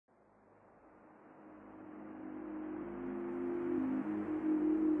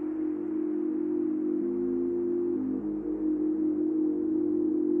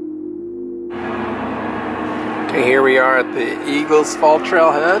we are at the Eagles Fall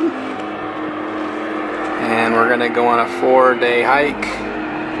Trailhead, and we're gonna go on a 4-day hike,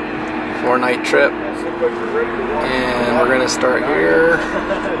 4-night trip, and we're gonna start here,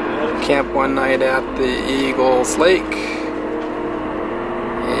 camp one night at the Eagles Lake,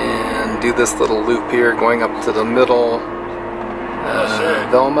 and do this little loop here going up to the middle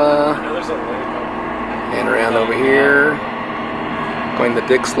Velma, and around over here, going to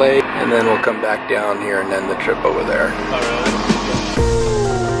Dix Lake, and then we'll come back down here and end the trip over there.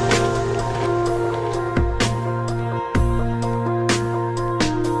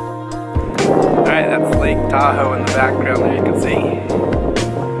 Alright, that's Lake Tahoe in the background there, you can see.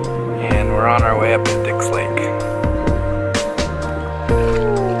 And we're on our way up to Dix Lake.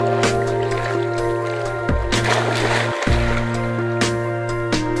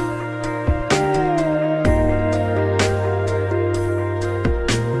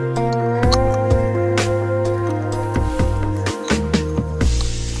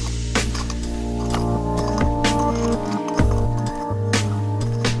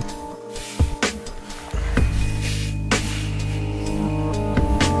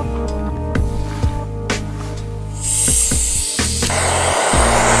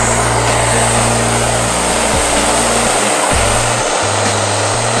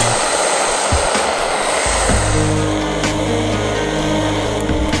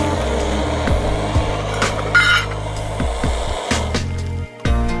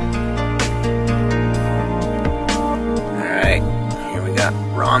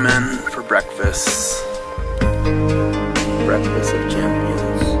 Ramen for breakfast. Breakfast of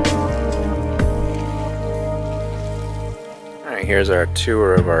champions. Alright, here's our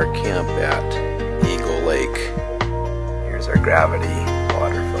tour of our camp at Eagle Lake. Here's our gravity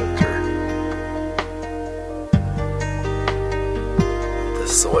water filter. The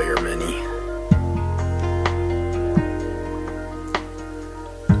Sawyer Mini.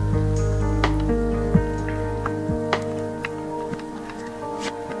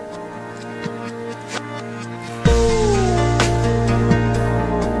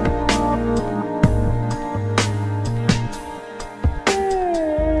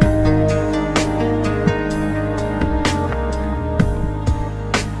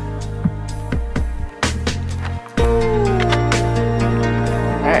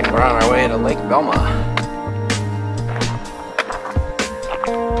 We're on our way to Lake Velma.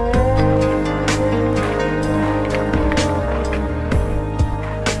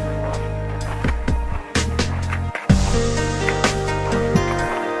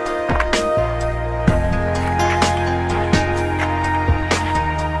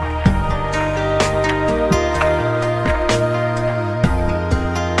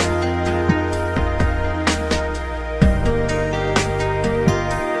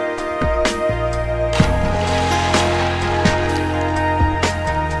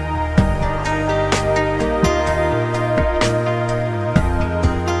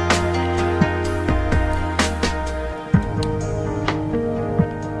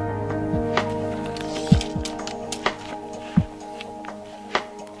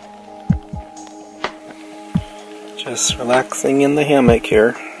 Just relaxing in the hammock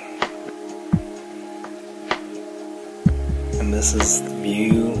here. And this is the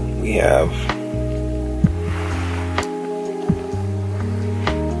view we have.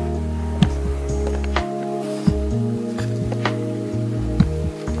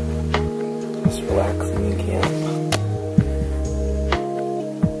 Just relaxing in camp.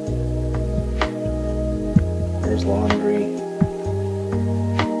 There's laundry.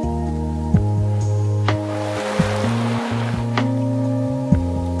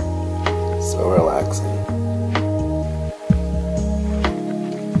 So relaxing.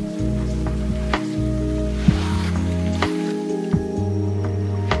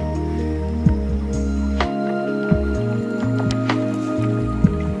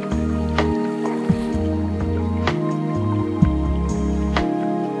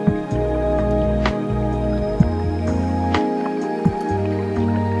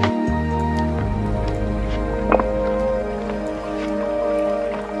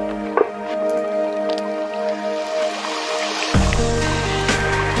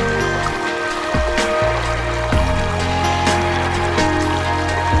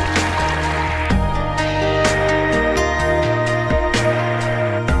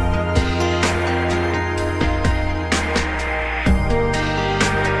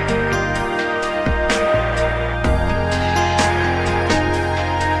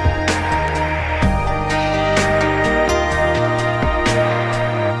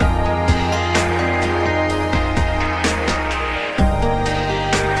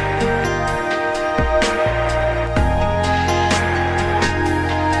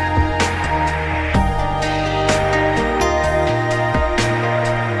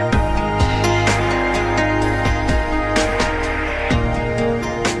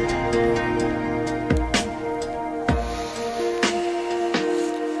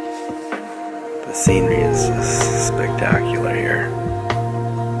 The scenery is just spectacular here.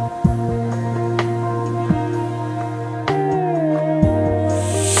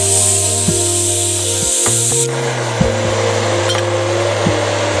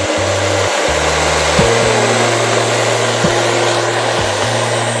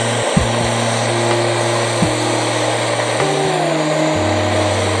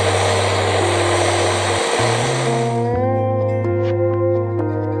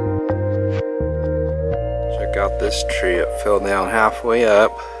 Out this tree, it fell down halfway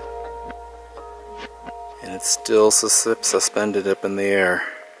up and it's still suspended up in the air.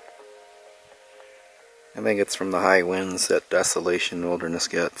 I think it's from the high winds that Desolation Wilderness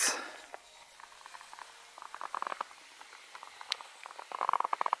gets.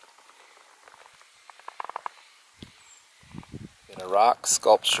 In a rock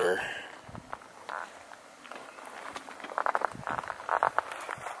sculpture.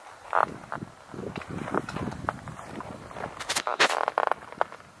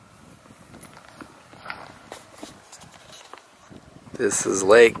 This is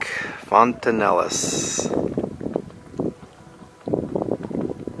Lake Fontanillis.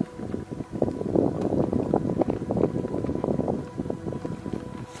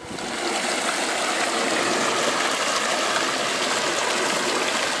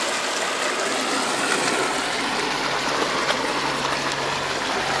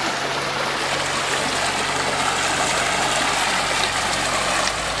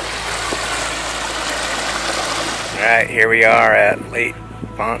 Alright, here we are at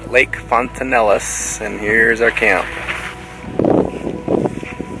Lake Fontanillis, and here's our camp.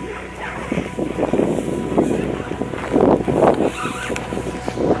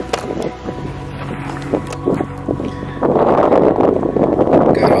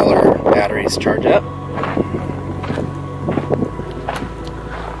 Got all our batteries charged up.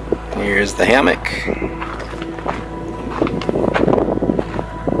 Here's the hammock.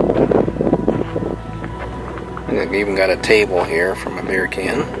 I've even got a table here from a beer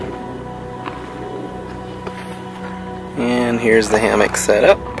can. And here's the hammock set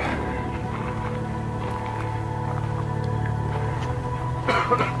up.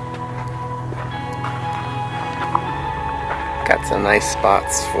 Got some nice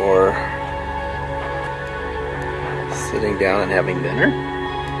spots for sitting down and having dinner.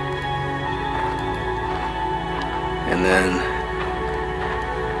 And then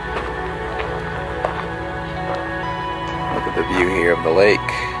the view here of the lake.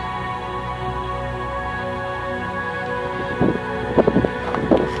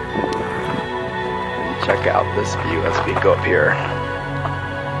 And check out this view as we go up here.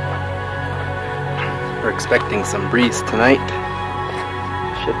 We're expecting some breeze tonight.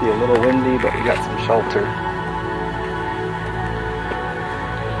 Should be a little windy, but we got some shelter.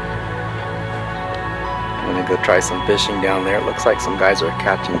 I'm gonna go try some fishing down there. It looks like some guys are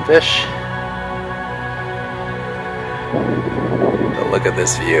catching fish. But look at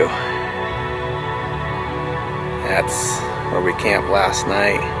this view. That's where we camped last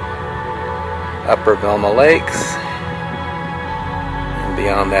night. Upper Velma Lakes. And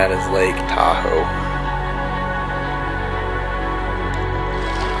beyond that is Lake Tahoe.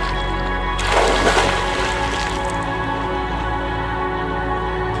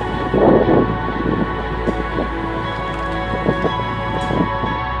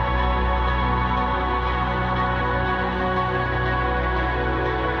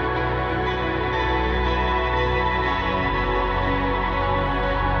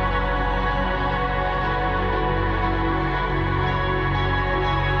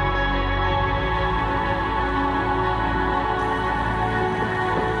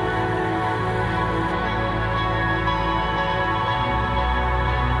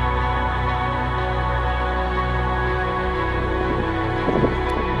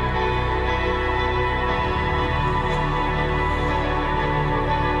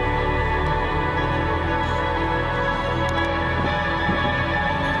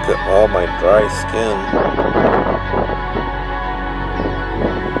 Look at all my dry skin.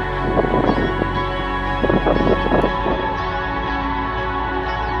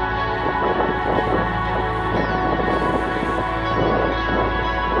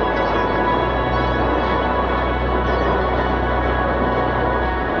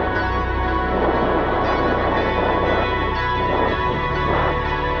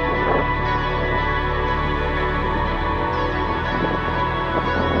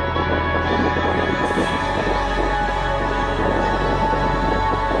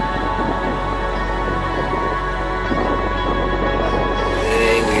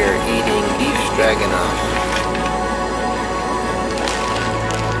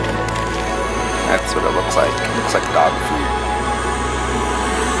 That's what it looks like. It looks like dog food.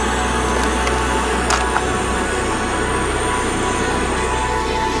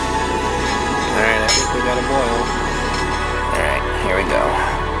 Alright, I think we got a boil. Alright, here we go.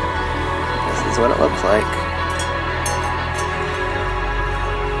 This is what it looks like.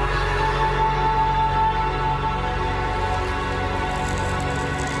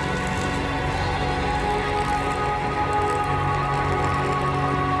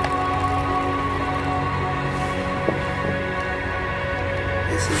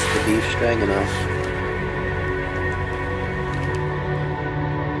 This is the beef stroganoff.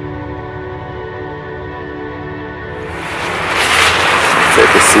 Looks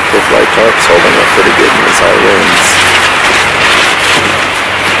like the Superfly tarp's holding up pretty good in these high winds.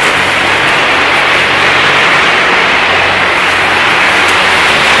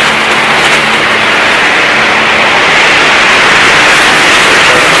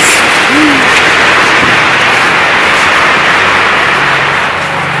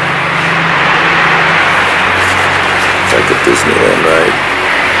 Like a Disneyland ride.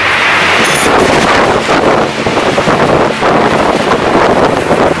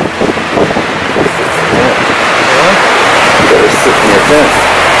 Better sit in your tent.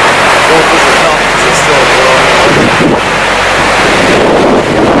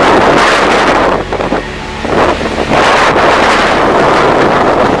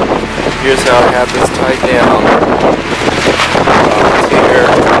 Here's how I had this tied down. Box here.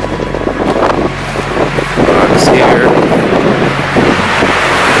 Box here.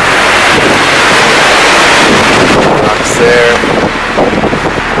 There.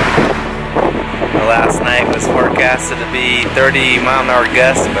 The last night was forecasted to be 30-mile-an-hour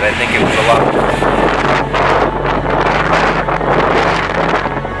gusts, but I think it was a lot worse.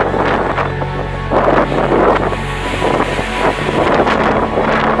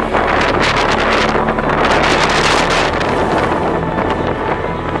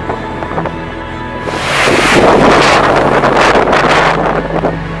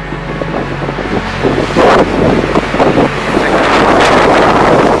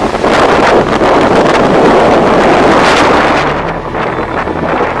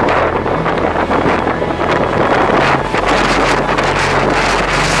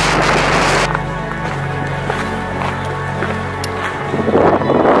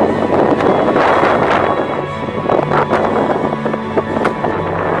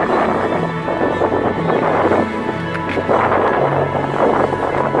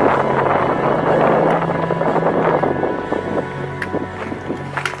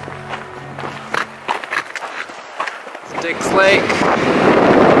 Lake.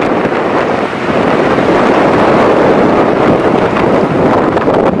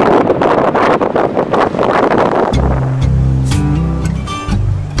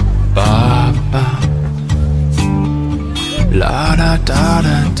 Ba ba la da da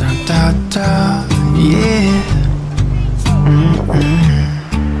da da da da, yeah.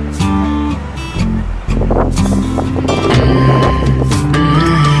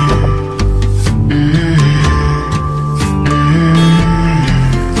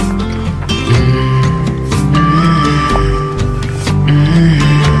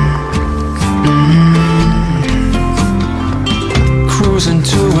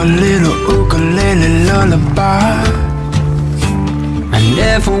 A little ukulele lullaby, I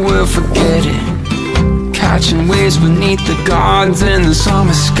never will forget it. Catching waves beneath the gardens and the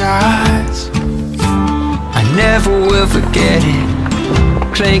summer skies, I never will forget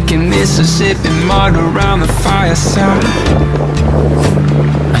it. Clanking Mississippi mud around the fireside,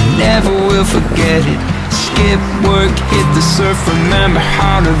 I never will forget it. Skip work, hit the surf, remember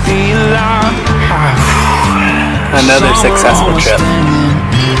how to be alive. Another successful trip.